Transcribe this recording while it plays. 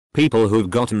People who've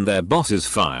gotten their bosses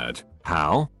fired.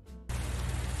 How?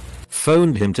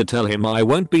 Phoned him to tell him I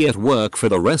won't be at work for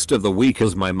the rest of the week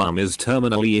as my mum is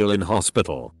terminally ill in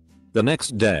hospital. The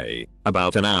next day,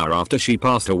 about an hour after she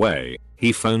passed away,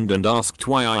 he phoned and asked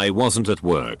why I wasn't at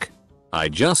work. I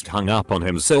just hung up on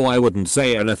him so I wouldn't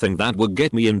say anything that would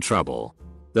get me in trouble.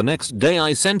 The next day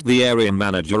I sent the area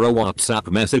manager a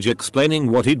WhatsApp message explaining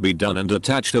what he'd be done and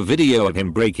attached a video of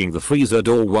him breaking the freezer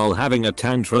door while having a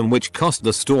tantrum, which cost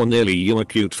the store nearly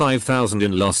 $5,000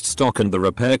 in lost stock and the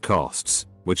repair costs,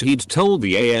 which he'd told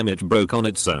the AM it broke on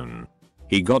its own.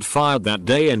 He got fired that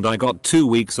day and I got 2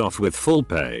 weeks off with full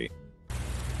pay.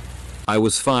 I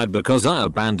was fired because I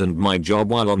abandoned my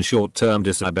job while on short-term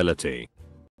disability.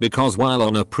 Because while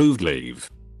on approved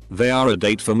leave, they are a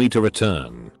date for me to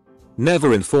return.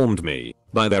 Never informed me,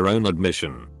 by their own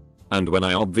admission. And when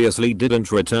I obviously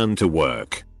didn't return to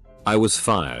work, I was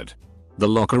fired. The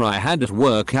locker I had at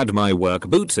work had my work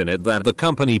boots in it that the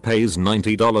company pays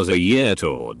 $90 a year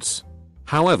towards.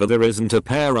 However, there isn't a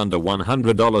pair under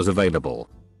 $100 available.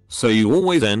 So you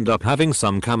always end up having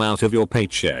some come out of your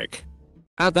paycheck.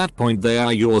 At that point they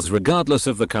are yours regardless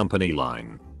of the company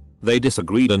line. They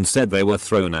disagreed and said they were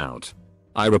thrown out.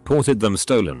 I reported them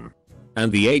stolen.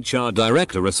 And the HR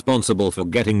director responsible for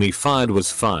getting me fired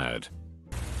was fired.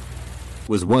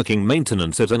 Was working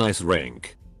maintenance at an ice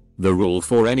rink. The rule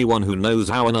for anyone who knows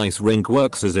how an ice rink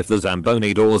works is if the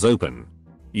Zamboni doors open,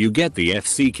 you get the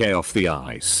FCK off the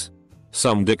ice.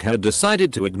 Some dickhead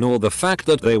decided to ignore the fact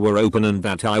that they were open and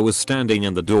that I was standing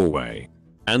in the doorway,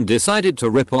 and decided to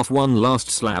rip off one last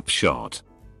slap shot.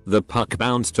 The puck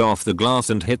bounced off the glass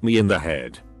and hit me in the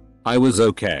head. I was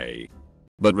okay,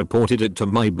 but reported it to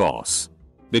my boss.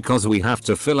 Because we have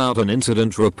to fill out an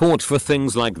incident report for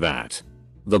things like that.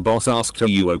 The boss asked, "Are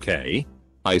you okay?"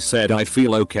 I said I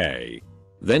feel okay.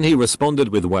 Then he responded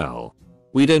with, "Well,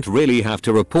 we don't really have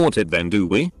to report it then, do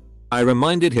we?" I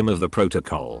reminded him of the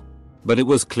protocol, but it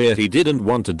was clear he didn't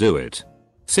want to do it.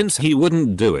 Since he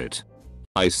wouldn't do it,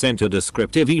 I sent a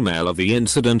descriptive email of the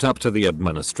incident up to the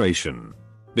administration.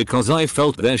 Because I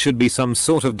felt there should be some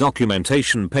sort of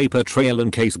documentation paper trail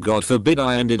in case God forbid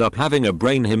I ended up having a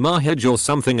brain hemorrhage or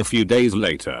something a few days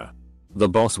later. The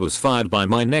boss was fired by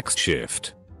my next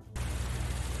shift.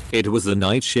 It was the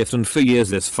night shift and for years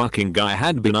this fucking guy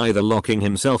had been either locking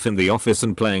himself in the office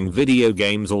and playing video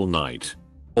games all night,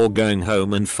 or going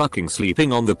home and fucking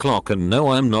sleeping on the clock, and no,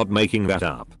 I'm not making that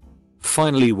up.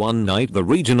 Finally one night the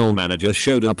regional manager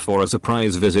showed up for a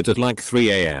surprise visit at like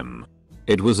 3 AM.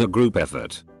 It was a group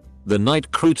effort. The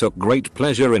night crew took great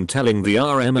pleasure in telling the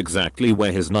RM exactly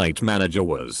where his night manager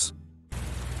was.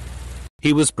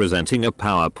 He was presenting a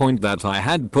PowerPoint that I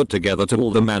had put together to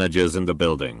all the managers in the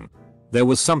building. There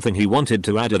was something he wanted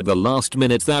to add at the last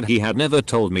minute that he had never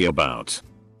told me about.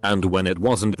 And when it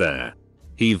wasn't there,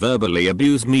 he verbally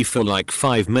abused me for like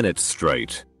 5 minutes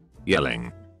straight.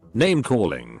 Yelling, name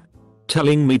calling,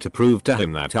 telling me to prove to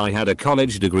him that I had a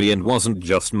college degree and wasn't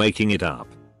just making it up.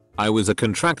 I was a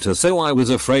contractor, so I was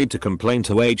afraid to complain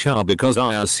to HR because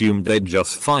I assumed they'd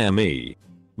just fire me.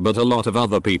 But a lot of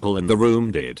other people in the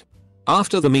room did.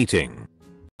 After the meeting,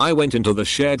 I went into the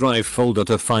share drive folder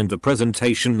to find the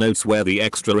presentation notes where the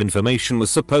extra information was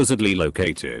supposedly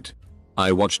located.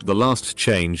 I watched the last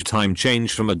time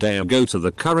change from a day ago to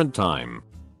the current time.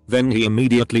 Then he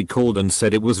immediately called and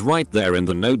said it was right there in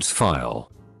the notes file.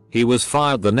 He was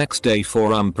fired the next day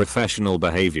for unprofessional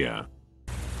behavior.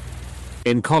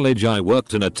 In college I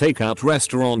worked in a takeout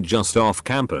restaurant just off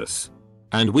campus,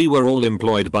 and we were all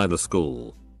employed by the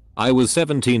school. I was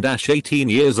 17-18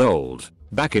 years old,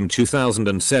 back in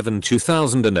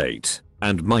 2007-2008,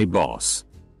 and my boss,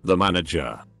 the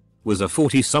manager, was a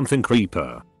 40-something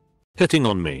creeper. Hitting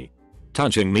on me,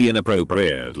 touching me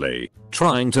inappropriately,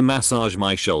 trying to massage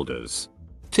my shoulders,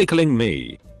 tickling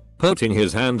me, putting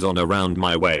his hands on around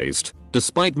my waist,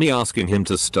 despite me asking him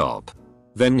to stop.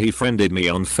 Then he friended me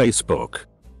on Facebook.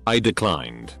 I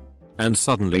declined. And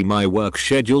suddenly my work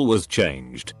schedule was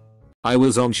changed. I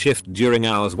was on shift during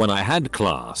hours when I had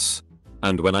class.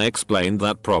 And when I explained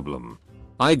that problem,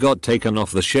 I got taken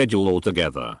off the schedule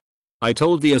altogether. I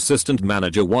told the assistant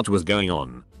manager what was going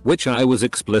on, which I was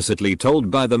explicitly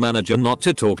told by the manager not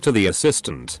to talk to the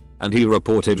assistant, and he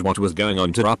reported what was going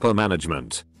on to upper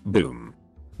management. Boom.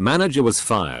 Manager was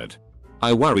fired.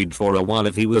 I worried for a while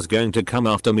if he was going to come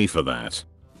after me for that.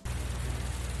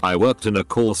 I worked in a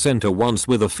call center once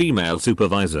with a female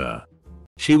supervisor.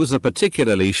 She was a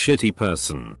particularly shitty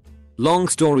person. Long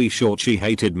story short, she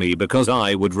hated me because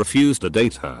I would refuse to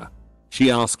date her.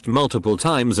 She asked multiple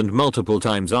times and multiple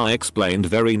times I explained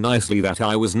very nicely that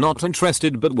I was not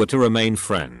interested but were to remain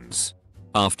friends.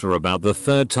 After about the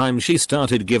third time she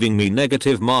started giving me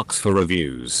negative marks for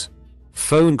reviews,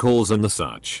 phone calls and the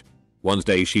such. One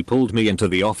day she pulled me into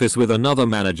the office with another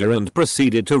manager and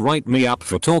proceeded to write me up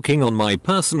for talking on my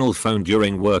personal phone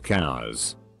during work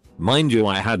hours. Mind you,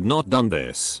 I had not done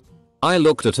this. I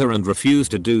looked at her and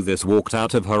refused to do this, walked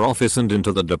out of her office and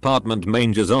into the department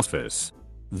manager's office.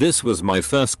 This was my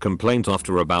first complaint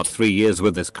after about 3 years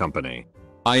with this company.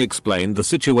 I explained the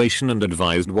situation and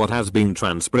advised what has been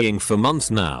transpiring for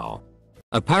months now.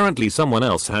 Apparently someone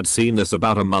else had seen this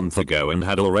about a month ago and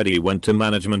had already went to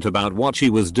management about what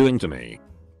she was doing to me.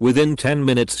 Within 10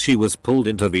 minutes she was pulled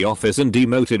into the office and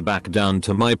demoted back down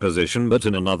to my position, but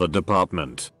in another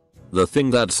department. The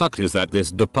thing that sucked is that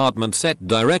this department sat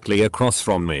directly across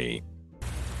from me.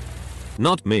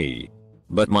 Not me,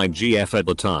 but my GF at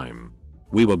the time.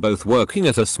 We were both working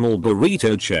at a small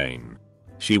burrito chain.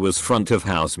 She was front of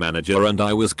house manager and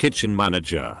I was kitchen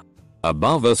manager.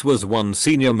 Above us was one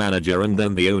senior manager and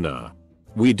then the owner.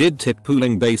 We did tip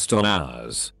pooling based on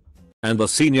hours. And the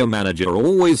senior manager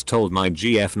always told my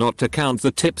GF not to count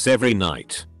the tips every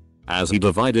night, as he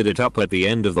divided it up at the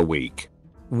end of the week.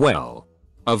 Well,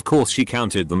 of course she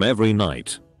counted them every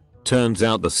night. Turns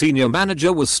out the senior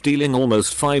manager was stealing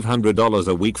almost $500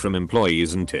 a week from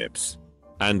employees and tips.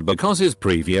 And because his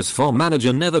previous farm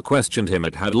manager never questioned him,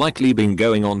 it had likely been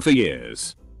going on for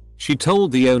years. She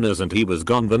told the owners and he was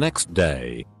gone the next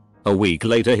day. A week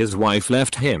later his wife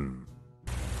left him.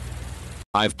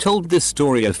 I've told this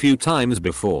story a few times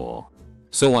before,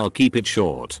 so I'll keep it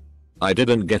short. I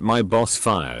didn't get my boss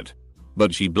fired,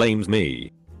 but she blames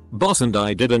me. Boss and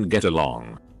I didn't get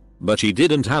along, but she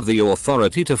didn't have the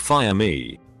authority to fire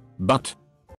me. But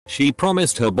she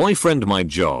promised her boyfriend my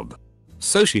job.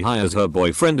 So she hires her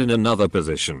boyfriend in another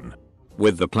position,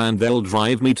 with the plan they'll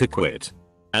drive me to quit,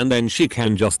 and then she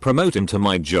can just promote him to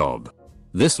my job.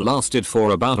 This lasted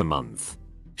for about a month.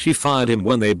 She fired him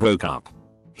when they broke up.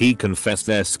 He confessed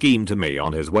their scheme to me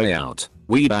on his way out.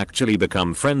 We'd actually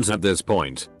become friends at this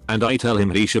point, and I tell him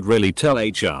he should really tell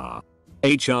HR.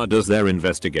 HR does their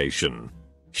investigation.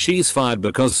 She's fired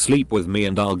because sleep with me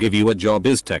and I'll give you a job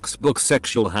is textbook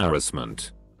sexual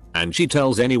harassment. And she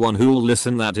tells anyone who'll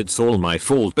listen that it's all my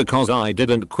fault because I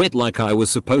didn't quit like I was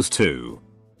supposed to.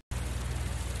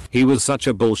 He was such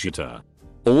a bullshitter.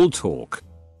 All talk.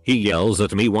 He yells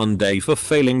at me one day for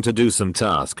failing to do some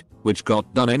task, which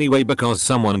got done anyway because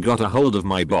someone got a hold of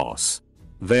my boss.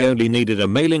 They only needed a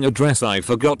mailing address I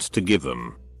forgot to give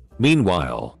them.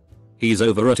 Meanwhile, he's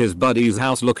over at his buddy's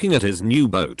house looking at his new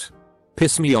boat.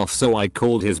 Pissed me off, so I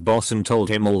called his boss and told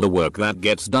him all the work that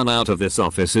gets done out of this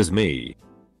office is me.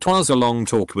 'Twas a long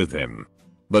talk with him,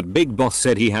 but Big Boss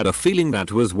said he had a feeling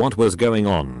that was what was going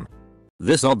on.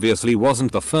 This obviously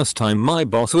wasn't the first time my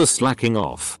boss was slacking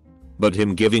off, but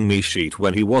him giving me shit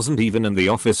when he wasn't even in the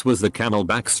office was the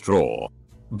camelback straw.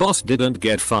 Boss didn't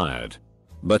get fired,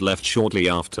 but left shortly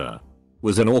after.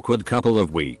 Was an awkward couple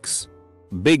of weeks.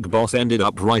 Big Boss ended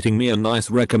up writing me a nice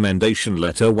recommendation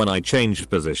letter when I changed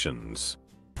positions.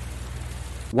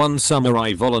 One summer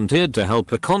I volunteered to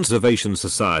help a conservation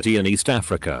society in East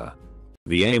Africa.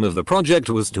 The aim of the project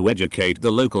was to educate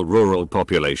the local rural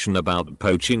population about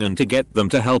poaching and to get them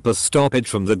to help us stop it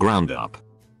from the ground up.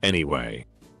 Anyway,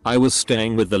 I was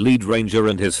staying with the lead ranger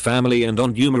and his family, and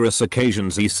on numerous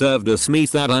occasions he served us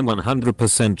meat that I'm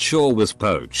 100% sure was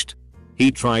poached.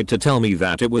 He tried to tell me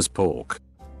that it was pork,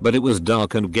 but it was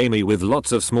dark and gamey with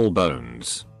lots of small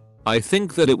bones. I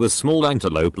think that it was small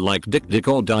antelope like dik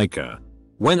or dika.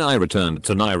 When I returned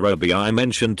to Nairobi I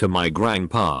mentioned to my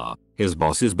grandpa, his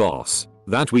boss's boss,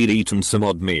 that we'd eaten some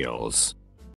odd meals.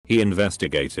 He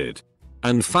investigated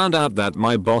and found out that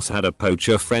my boss had a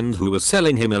poacher friend who was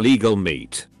selling him illegal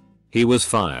meat. He was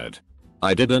fired.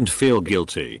 I didn't feel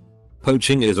guilty.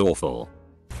 Poaching is awful.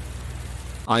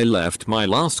 I left my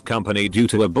last company due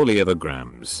to a bully of a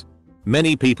grams.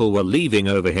 Many people were leaving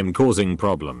over him, causing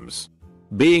problems.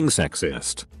 Being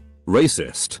sexist,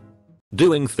 racist,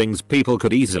 doing things people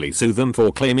could easily sue them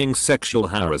for, claiming sexual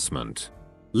harassment.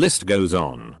 List goes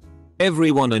on.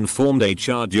 Everyone informed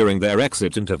HR during their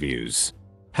exit interviews.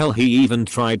 Hell, he even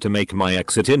tried to make my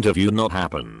exit interview not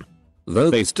happen, though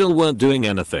they still weren't doing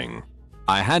anything.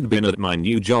 I had been at my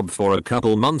new job for a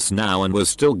couple months now and was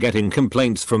still getting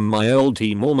complaints from my old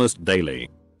team almost daily.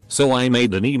 So I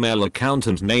made an email account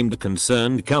and named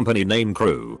concerned company name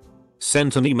crew.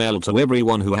 Sent an email to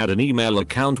everyone who had an email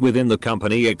account within the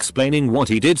company explaining what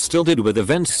he still did with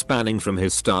events spanning from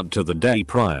his start to the day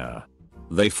prior.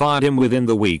 They fired him within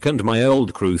the week and my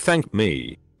old crew thanked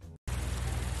me.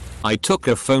 I took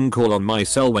a phone call on my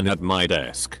cell when at my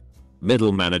desk.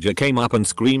 Middle manager came up and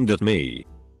screamed at me.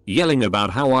 yelling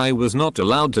about how I was not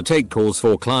allowed to take calls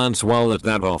for clients while at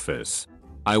that office.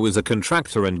 I was a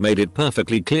contractor and made it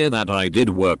perfectly clear that I did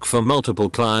work for multiple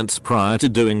clients prior to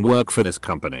doing work for this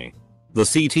company. The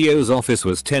CTO's office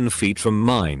was 10 feet from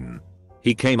mine.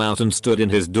 He came out and stood in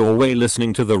his doorway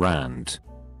listening to the rant.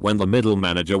 When the middle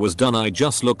manager was done, I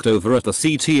just looked over at the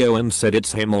CTO and said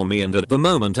it's him or me, and at the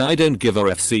moment I don't give a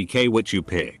FCK which you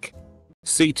pick.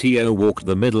 CTO walked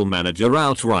the middle manager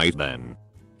out right then.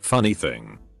 Funny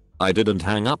thing, I didn't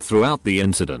hang up throughout the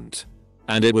incident.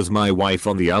 And it was my wife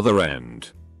on the other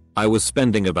end. I was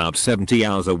spending about 70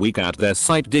 hours a week at their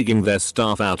site digging their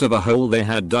staff out of a hole they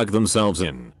had dug themselves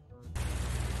in.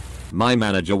 My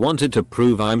manager wanted to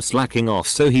prove I'm slacking off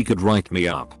so he could write me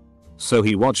up. So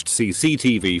he watched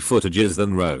CCTV footages,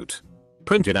 then wrote,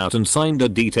 printed out and signed a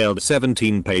detailed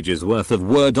 17 pages worth of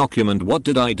Word document. What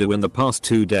did I do in the past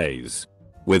 2 days?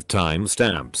 With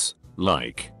timestamps,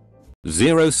 like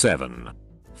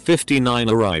 07:59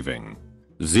 arriving,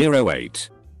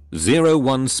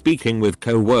 08:01 speaking with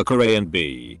co-worker A and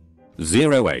B,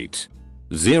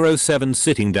 08:07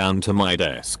 sitting down to my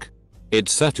desk,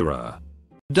 etc.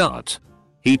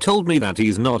 He told me that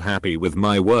he's not happy with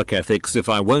my work ethics if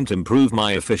I won't improve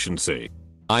my efficiency.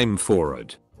 I'm for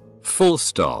it. Full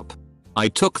stop. I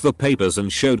took the papers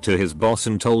and showed to his boss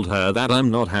and told her that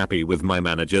I'm not happy with my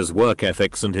manager's work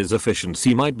ethics and his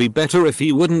efficiency might be better if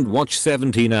he wouldn't watch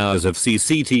 17 hours of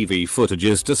CCTV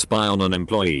footages to spy on an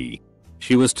employee.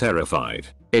 She was terrified.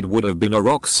 It would have been a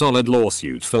rock solid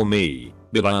lawsuit for me,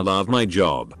 but I love my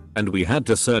job, and we had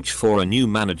to search for a new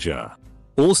manager.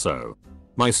 Also,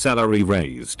 my salary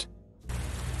raised.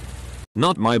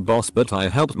 Not my boss, but I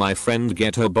helped my friend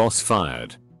get her boss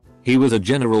fired. He was a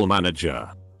general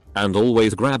manager. And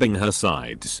always grabbing her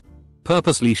sides.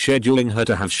 Purposely scheduling her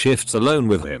to have shifts alone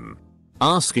with him.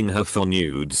 Asking her for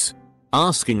nudes.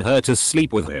 Asking her to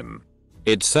sleep with him.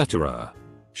 etc.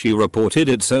 She reported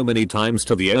it so many times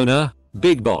to the owner,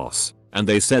 big boss, and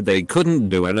they said they couldn't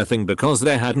do anything because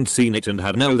they hadn't seen it and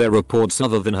had no their reports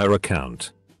other than her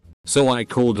account. So I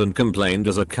called and complained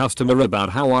as a customer about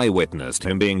how I witnessed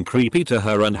him being creepy to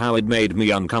her and how it made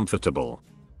me uncomfortable.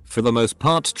 For the most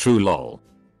part true lol.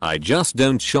 I just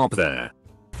don't shop there.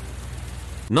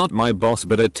 Not my boss,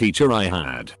 but a teacher I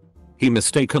had. He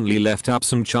mistakenly left up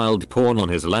some child porn on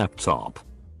his laptop,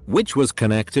 which was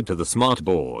connected to the smart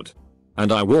board.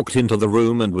 And I walked into the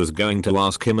room and was going to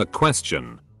ask him a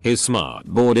question. His smart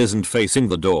board isn't facing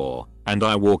the door, and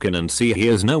I walk in and see he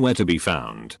is nowhere to be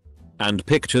found. And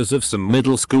pictures of some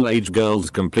middle school age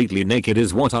girls completely naked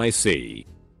is what I see.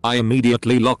 I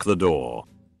immediately lock the door,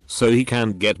 so he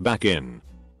can't get back in.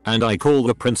 And I call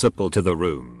the principal to the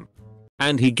room.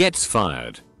 And he gets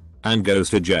fired. And goes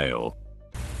to jail.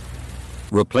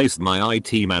 Replaced my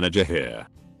IT manager here.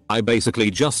 I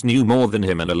basically just knew more than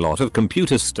him and a lot of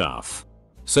computer stuff.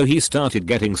 So he started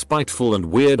getting spiteful and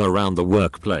weird around the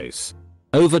workplace.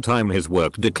 Over time his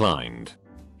work declined.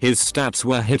 His stats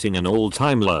were hitting an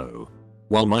all-time low,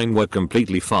 while mine were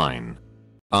completely fine.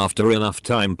 After enough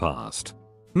time passed,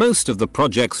 most of the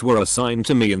projects were assigned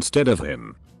to me instead of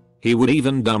him. He would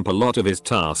even dump a lot of his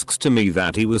tasks to me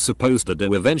that he was supposed to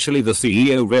do. Eventually the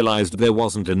CEO realized there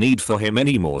wasn't a need for him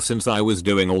anymore since I was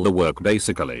doing all the work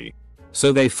basically.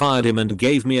 So they fired him and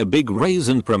gave me a big raise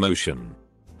and promotion.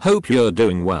 Hope you're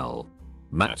doing well,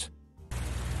 Matt.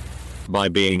 By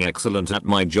being excellent at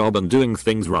my job and doing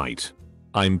things right.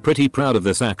 I'm pretty proud of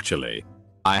this actually.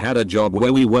 I had a job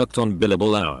where we worked on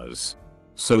billable hours.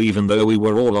 So even though we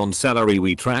were all on salary,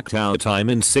 we tracked our time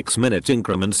in 6-minute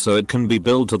increments so it can be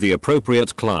billed to the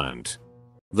appropriate client.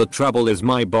 The trouble is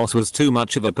my boss was too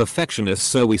much of a perfectionist,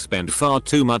 so we spent far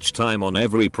too much time on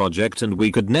every project and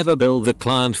we could never bill the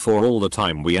client for all the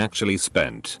time we actually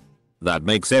spent. That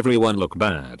makes everyone look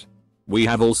bad. We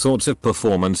have all sorts of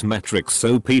performance metrics,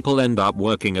 so people end up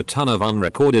working a ton of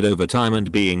unrecorded overtime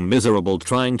and being miserable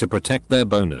trying to protect their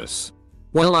bonus.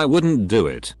 Well, I wouldn't do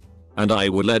it. And I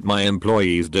would let my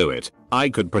employees do it. I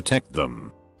could protect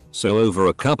them. So over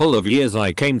a couple of years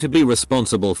I came to be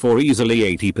responsible for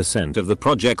easily 80% of the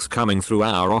projects coming through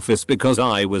our office because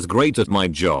I was great at my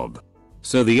job.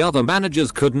 So the other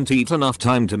managers couldn't eat enough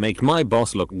time to make my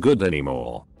boss look good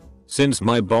anymore. Since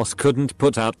my boss couldn't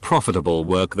put out profitable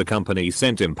work, the company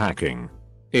sent him packing.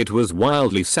 It was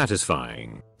wildly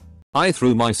satisfying. I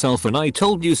threw myself an "I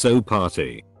told you so"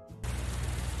 party.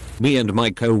 Me and my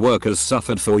co-workers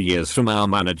suffered for years from our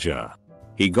manager.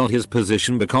 He got his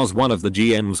position because one of the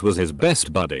GMs was his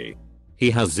best buddy.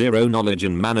 He has zero knowledge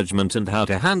in management and how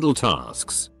to handle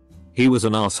tasks. He was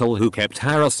an asshole who kept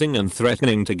harassing and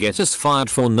threatening to get us fired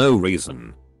for no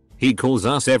reason. He calls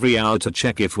us every hour to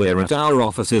check if we're at our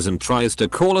offices and tries to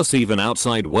call us even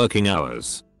outside working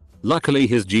hours. Luckily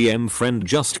his GM friend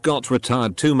just got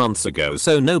retired 2 months ago,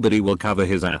 so nobody will cover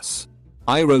his ass.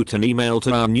 I wrote an email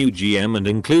to our new GM and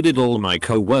included all my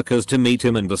co-workers to meet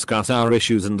him and discuss our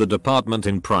issues in the department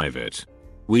in private.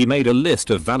 We made a list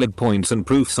of valid points and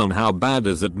proofs on how bad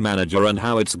is that manager and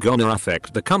how it's gonna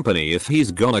affect the company if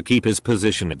he's gonna keep his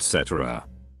position, etc.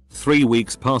 3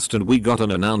 weeks passed and we got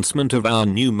an announcement of our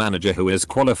new manager who is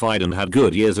qualified and had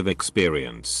good years of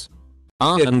experience.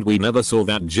 And we never saw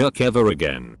that jerk ever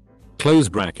again. Close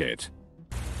bracket.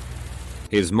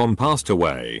 His mom passed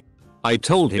away. I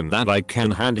told him that I can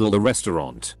handle the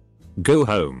restaurant. Go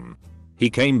home.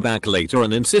 He came back later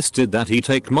and insisted that he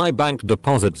take my bank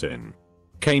deposits in.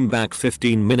 Came back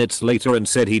 15 minutes later and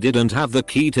said he didn't have the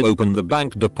key to open the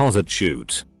bank deposit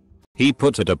chute. He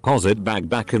put a deposit bag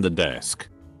back in the desk.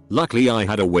 Luckily I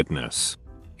had a witness.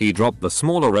 He dropped the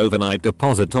smaller overnight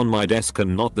deposit on my desk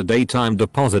and not the daytime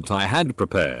deposit I had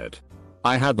prepared.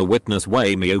 I had the witness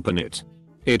weigh me open it.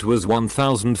 It was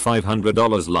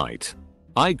 $1,500 light.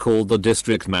 I called the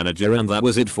district manager and that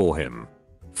was it for him.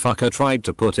 Fucker tried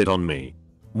to put it on me.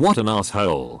 What an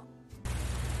asshole.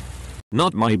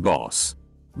 Not my boss,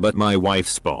 but my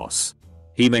wife's boss.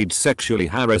 He made sexually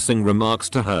harassing remarks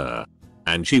to her,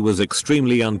 and she was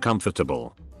extremely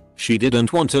uncomfortable. She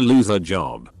didn't want to lose her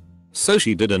job, so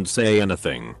she didn't say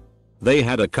anything. They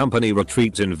had a company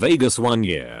retreat in Vegas one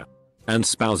year, and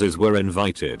spouses were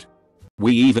invited.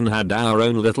 We even had our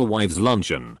own little wives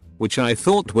luncheon, which I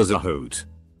thought was a hoot.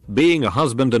 Being a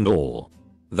husband and all.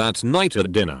 That night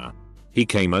at dinner, he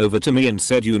came over to me and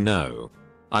said, "You know,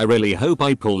 I really hope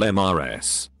I pull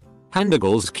MRS.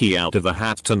 Handigal's key out of the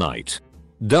hat tonight."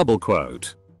 Double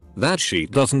quote. That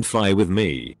shit doesn't fly with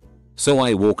me. So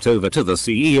I walked over to the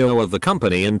CEO of the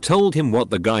company and told him what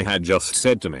the guy had just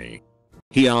said to me.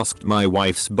 He asked my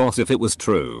wife's boss if it was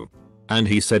true, and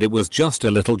he said it was just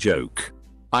a little joke.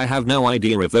 I have no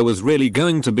idea if there was really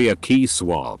going to be a key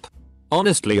swap.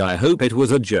 Honestly, I hope it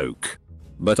was a joke.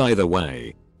 But either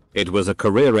way, it was a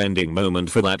career-ending moment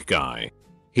for that guy.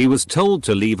 He was told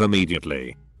to leave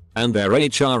immediately, and their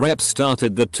HR rep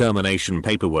started the termination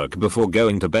paperwork before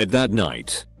going to bed that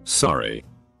night. Sorry,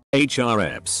 HR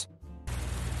reps.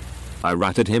 I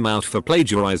ratted him out for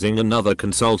plagiarizing another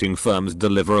consulting firm's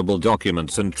deliverable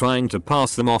documents and trying to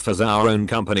pass them off as our own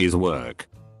company's work.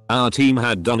 Our team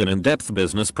had done an in-depth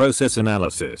business process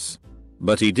analysis,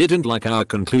 but he didn't like our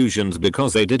conclusions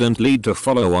because they didn't lead to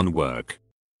follow-on work.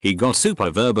 He got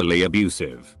super verbally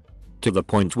abusive, to the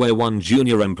point where one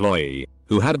junior employee,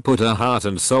 who had put her heart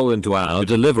and soul into our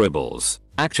deliverables,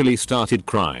 actually started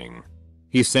crying.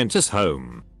 He sent us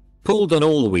home, pulled an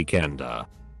all-weekender,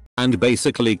 and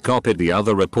basically copied the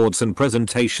other reports and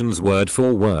presentations word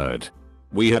for word.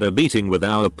 We had a meeting with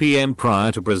our PM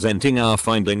prior to presenting our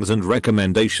findings and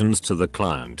recommendations to the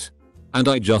client. And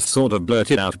I just sort of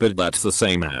blurted out, "But that's the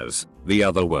same as the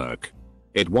other work."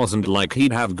 It wasn't like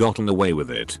he'd have gotten away with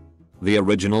it. The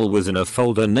original was in a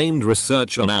folder named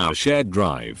Research on our shared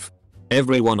drive.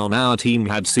 Everyone on our team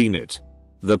had seen it.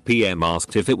 The PM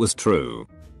asked if it was true.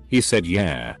 He said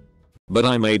yeah. But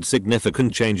I made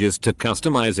significant changes to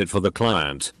customize it for the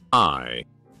client,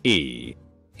 i.e.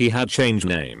 he had changed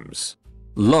names,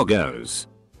 logos,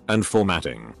 and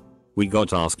formatting. We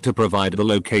got asked to provide the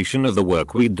location of the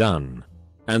work we'd done,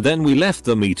 and then we left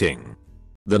the meeting.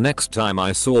 The next time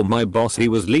I saw my boss, he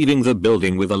was leaving the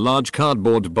building with a large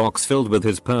cardboard box filled with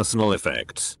his personal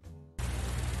effects.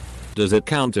 Does it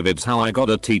count if it's how I got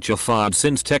a teacher fired,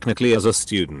 since technically as a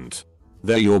student,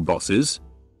 they're your bosses?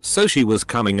 So she was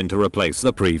coming in to replace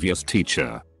the previous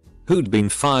teacher, who'd been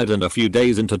fired, and a few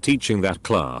days into teaching that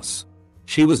class,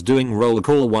 she was doing roll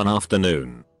call one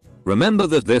afternoon. Remember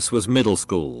that this was middle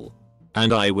school,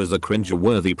 and I was a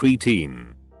cringe-worthy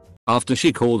preteen. After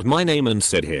she called my name and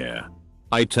said "here,"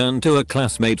 I turned to a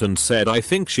classmate and said, "I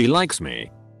think she likes me."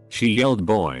 She yelled,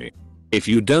 "Boy, if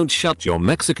you don't shut your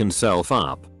Mexican self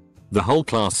up." The whole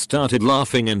class started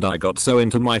laughing, and I got so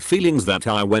into my feelings that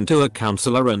I went to a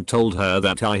counselor and told her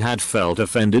that I had felt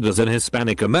offended as an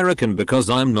Hispanic American because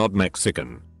I'm not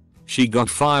Mexican. She got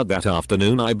fired that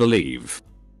afternoon, I believe.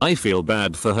 I feel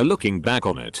bad for her looking back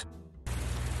on it.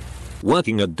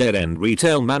 Working a dead-end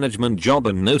retail management job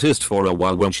and noticed for a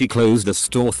while when she closed the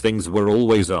store things were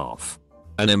always off.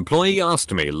 An employee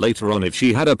asked me later on if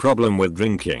she had a problem with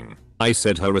drinking. I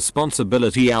said her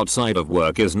responsibility outside of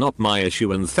work is not my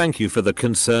issue and thank you for the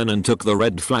concern, and took the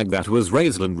red flag that was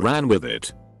raised and ran with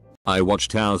it. I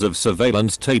watched hours of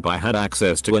surveillance tape I had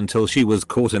access to until she was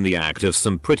caught in the act of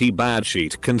some pretty bad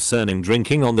shit concerning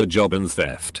drinking on the job and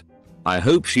theft. I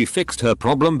hope she fixed her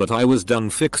problem, but I was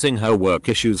done fixing her work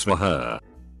issues for her.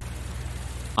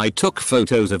 I took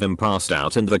photos of him passed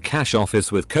out in the cash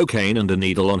office with cocaine and a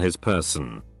needle on his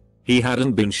person. He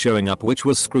hadn't been showing up, which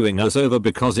was screwing us over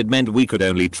because it meant we could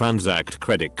only transact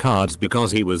credit cards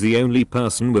because he was the only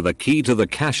person with a key to the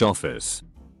cash office.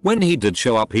 When he did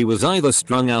show up, he was either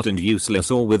strung out and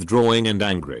useless or withdrawing and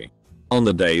angry. On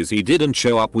the days he didn't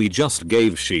show up, we just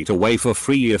gave shit away for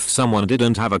free if someone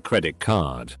didn't have a credit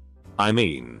card. I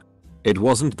mean, it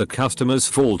wasn't the customer's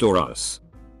fault or us,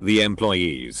 the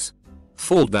employees'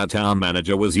 fault that our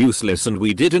manager was useless and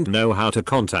we didn't know how to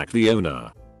contact the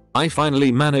owner. I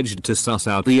finally managed to suss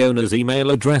out the owner's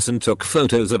email address and took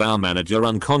photos of our manager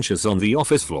unconscious on the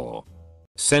office floor.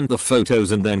 Sent the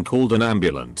photos and then called an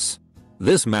ambulance.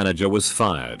 This manager was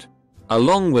fired,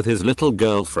 along with his little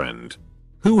girlfriend,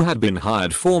 who had been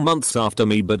hired 4 months after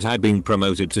me but had been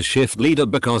promoted to shift leader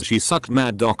because she sucked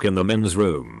mad dock in the men's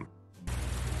room.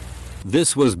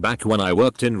 This was back when I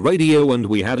worked in radio and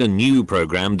we had a new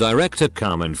program director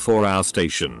come in for our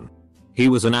station. He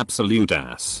was an absolute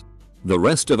ass. The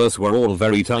rest of us were all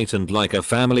very tight and like a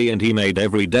family, and he made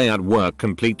every day at work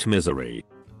complete misery.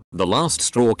 The last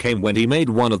straw came when he made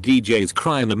one of DJs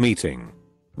cry in a meeting.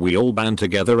 We all band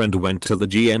together and went to the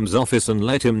GM's office and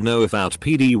let him know if our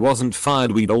PD wasn't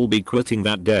fired we'd all be quitting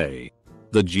that day.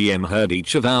 The GM heard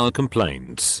each of our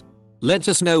complaints, let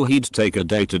us know he'd take a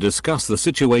day to discuss the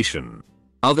situation.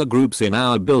 Other groups in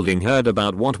our building heard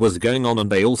about what was going on and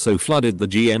they also flooded the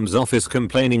GM's office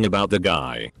complaining about the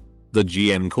guy. The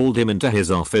GM called him into his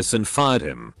office and fired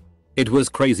him. It was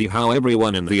crazy how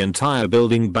everyone in the entire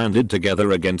building banded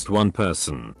together against one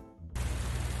person.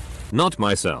 Not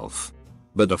myself,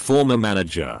 but a former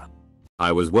manager.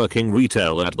 I was working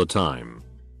retail at the time,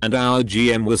 and our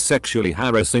GM was sexually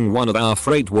harassing one of our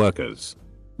freight workers.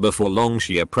 Before long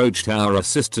she approached our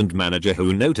assistant manager,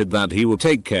 who noted that he would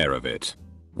take care of it.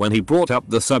 When he brought up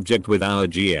the subject with our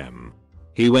GM,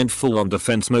 he went full on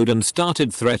defense mode and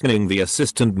started threatening the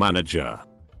assistant manager.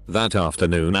 That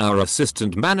afternoon our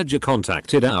assistant manager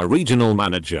contacted our regional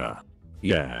manager.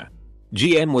 Yeah.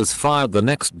 GM was fired the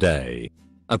next day.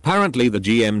 Apparently the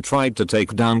GM tried to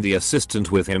take down the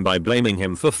assistant with him by blaming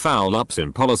him for foul-ups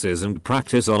in policies and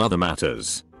practice on other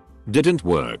matters. Didn't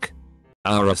work.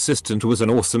 Our assistant was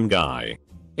an awesome guy.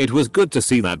 It was good to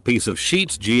see that piece of shit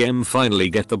GM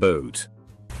finally get the boot.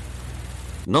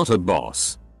 Not a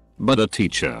boss, but a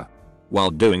teacher. While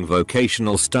doing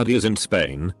vocational studies in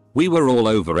Spain, we were all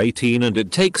over 18 and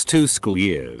it takes 2 school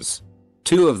years.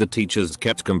 2 of the teachers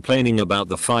kept complaining about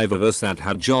the 5 of us that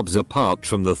had jobs apart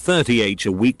from the 30h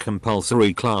a week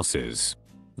compulsory classes.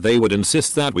 They would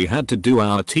insist that we had to do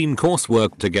our team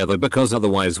coursework together because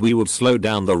otherwise we would slow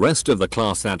down the rest of the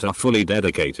class that are fully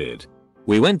dedicated.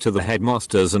 We went to the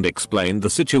headmasters and explained the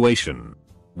situation.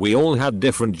 We all had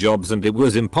different jobs and it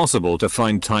was impossible to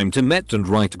find time to meet and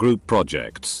write group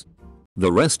projects.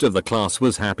 The rest of the class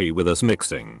was happy with us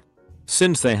mixing,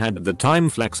 since they had the time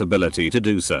flexibility to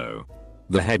do so.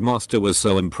 The headmaster was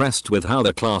so impressed with how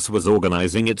the class was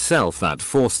organizing itself that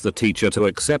forced the teacher to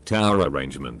accept our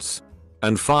arrangements,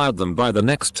 and fired them by the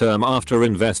next term after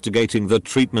investigating the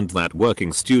treatment that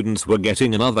working students were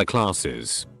getting in other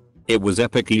classes. It was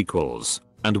epic equals,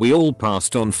 and we all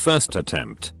passed on first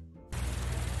attempt.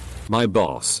 My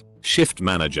boss, shift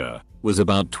manager, was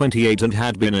about 28 and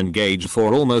had been engaged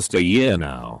for almost a year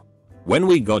now. When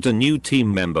we got a new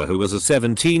team member who was a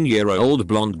 17-year-old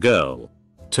blonde girl,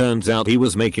 turns out he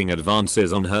was making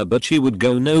advances on her but she would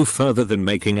go no further than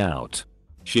making out.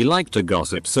 She liked to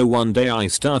gossip, so one day I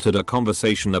started a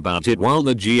conversation about it while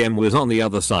the GM was on the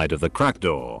other side of the crack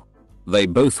door. They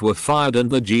both were fired and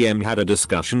the GM had a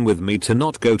discussion with me to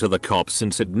not go to the cops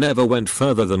since it never went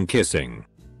further than kissing.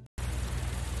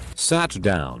 Sat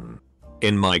down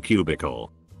in my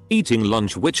cubicle, eating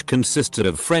lunch which consisted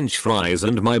of french fries,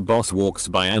 and my boss walks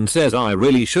by and says I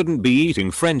really shouldn't be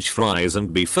eating french fries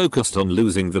and be focused on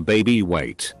losing the baby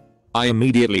weight. I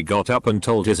immediately got up and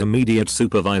told his immediate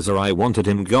supervisor I wanted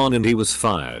him gone and he was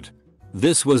fired.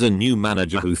 This was a new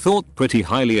manager who thought pretty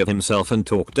highly of himself and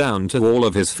talked down to all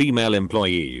of his female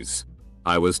employees.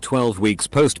 I was 12 weeks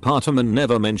postpartum and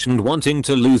never mentioned wanting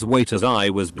to lose weight as I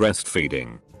was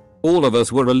breastfeeding. All of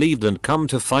us were relieved and come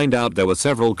to find out there were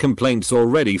several complaints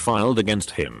already filed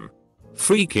against him.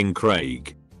 Freaking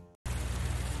Craig.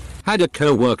 Had a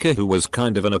co-worker who was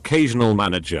kind of an occasional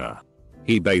manager.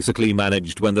 He basically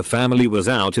managed when the family was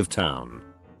out of town.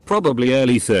 Probably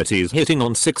early 30s, hitting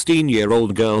on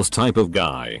 16-year-old girls type of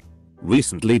guy.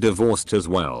 Recently divorced as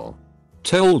well.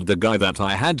 Told the guy that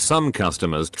I had some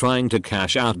customers trying to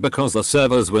cash out because the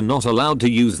servers were not allowed to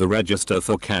use the register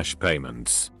for cash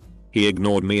payments. He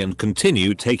ignored me and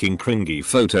continued taking cringy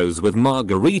photos with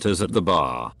margaritas at the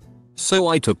bar. So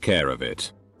I took care of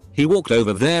it. He walked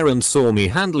over there and saw me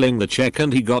handling the check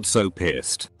and he got so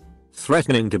pissed.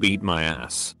 Threatening to beat my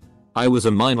ass. I was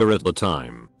a minor at the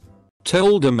time.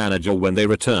 Told a manager when they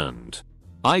returned.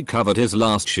 I covered his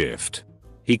last shift.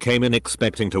 He came in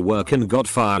expecting to work and got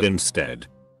fired instead.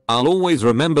 I'll always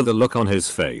remember the look on his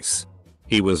face.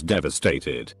 He was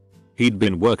devastated. He'd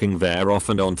been working there off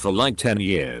and on for like 10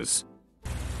 years.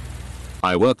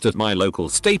 I worked at my local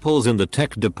Staples in the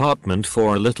tech department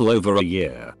for a little over a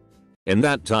year. In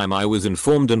that time I was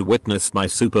informed and witnessed my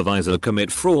supervisor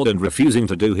commit fraud and refusing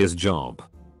to do his job.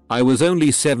 I was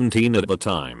only 17 at the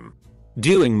time.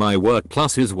 Doing my work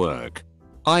plus his work.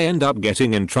 I end up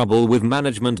getting in trouble with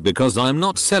management because I'm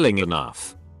not selling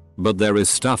enough. But there is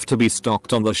stuff to be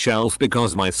stocked on the shelf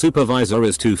because my supervisor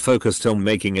is too focused on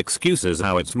making excuses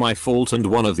how it's my fault and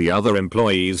one of the other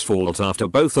employees' fault after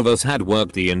both of us had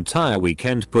worked the entire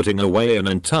weekend putting away an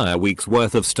entire week's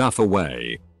worth of stuff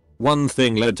away. One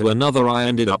thing led to another. I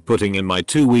ended up putting in my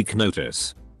 2-week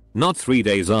notice. Not 3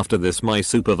 days after this, my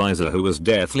supervisor, who was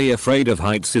deathly afraid of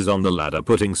heights, is on the ladder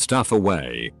putting stuff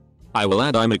away. I will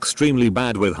add I'm extremely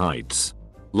bad with heights.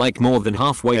 Like more than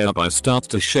halfway up I start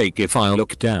to shake if I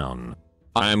look down.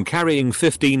 I am carrying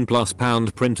 15+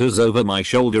 pound printers over my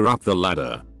shoulder up the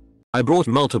ladder. I brought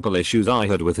multiple issues I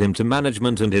had with him to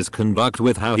management and his conduct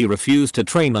with how he refused to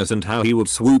train us and how he would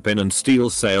swoop in and steal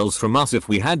sales from us if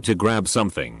we had to grab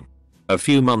something. A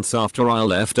few months after I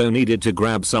left, I needed to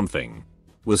grab something.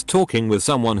 Was talking with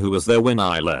someone who was there when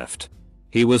I left.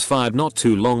 He was fired not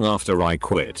too long after I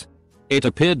quit. It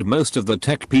appeared most of the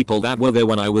tech people that were there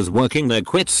when I was working there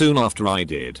quit soon after I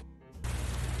did.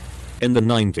 In the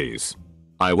 90s,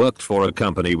 I worked for a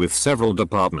company with several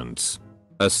departments.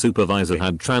 A supervisor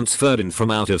had transferred in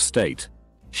from out of state.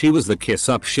 She was the kiss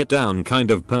up shit down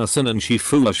kind of person and she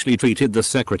foolishly treated the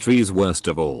secretaries worst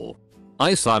of all.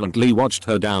 I silently watched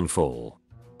her downfall.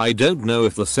 I don't know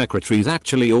if the secretaries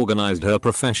actually organized her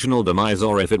professional demise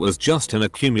or if it was just an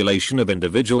accumulation of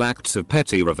individual acts of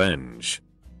petty revenge.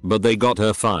 But they got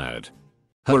her fired.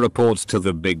 Her reports to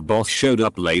the big boss showed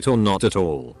up late or not at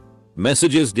all.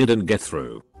 Messages didn't get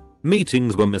through.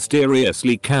 Meetings were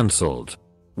mysteriously cancelled.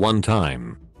 One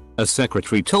time, a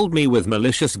secretary told me with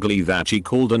malicious glee that she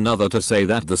called another to say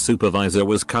that the supervisor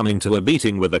was coming to a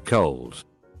meeting with a cold.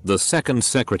 The second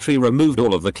secretary removed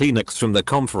all of the Kleenex from the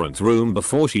conference room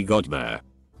before she got there.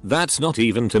 That's not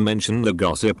even to mention the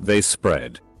gossip they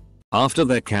spread. After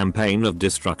their campaign of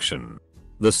destruction,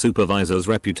 the supervisor's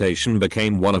reputation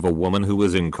became one of a woman who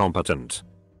was incompetent,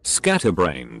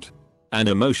 scatterbrained, and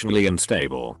emotionally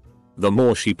unstable. The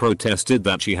more she protested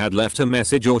that she had left a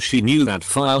message or she knew that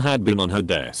file had been on her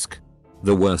desk,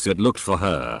 the worse it looked for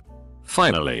her.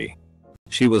 Finally,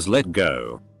 she was let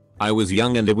go. I was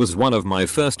young and it was one of my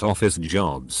first office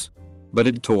jobs. But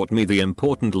it taught me the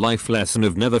important life lesson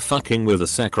of never fucking with a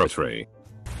secretary.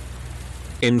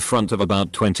 In front of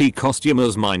about 20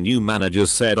 costumers, my new manager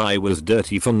said I was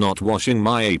dirty for not washing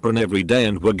my apron every day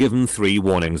and were given 3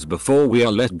 warnings before we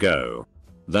are let go.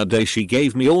 That day she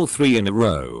gave me all 3 in a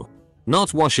row.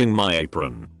 Not washing my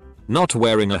apron. Not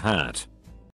wearing a hat.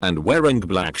 And wearing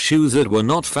black shoes that were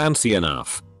not fancy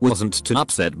enough. Wasn't too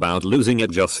upset about losing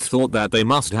it, just thought that they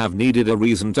must have needed a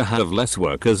reason to have less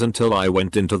workers until I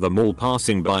went into the mall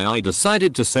passing by. I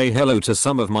decided to say hello to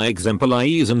some of my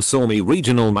ex-employees and saw me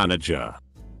regional manager.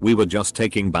 We were just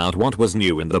talking about what was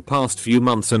new in the past few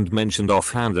months and mentioned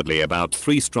offhandedly about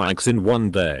 3 strikes in one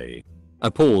day.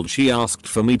 Appalled, she asked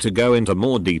for me to go into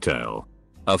more detail.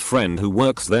 A friend who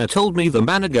works there told me the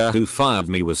manager who fired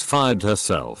me was fired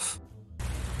herself.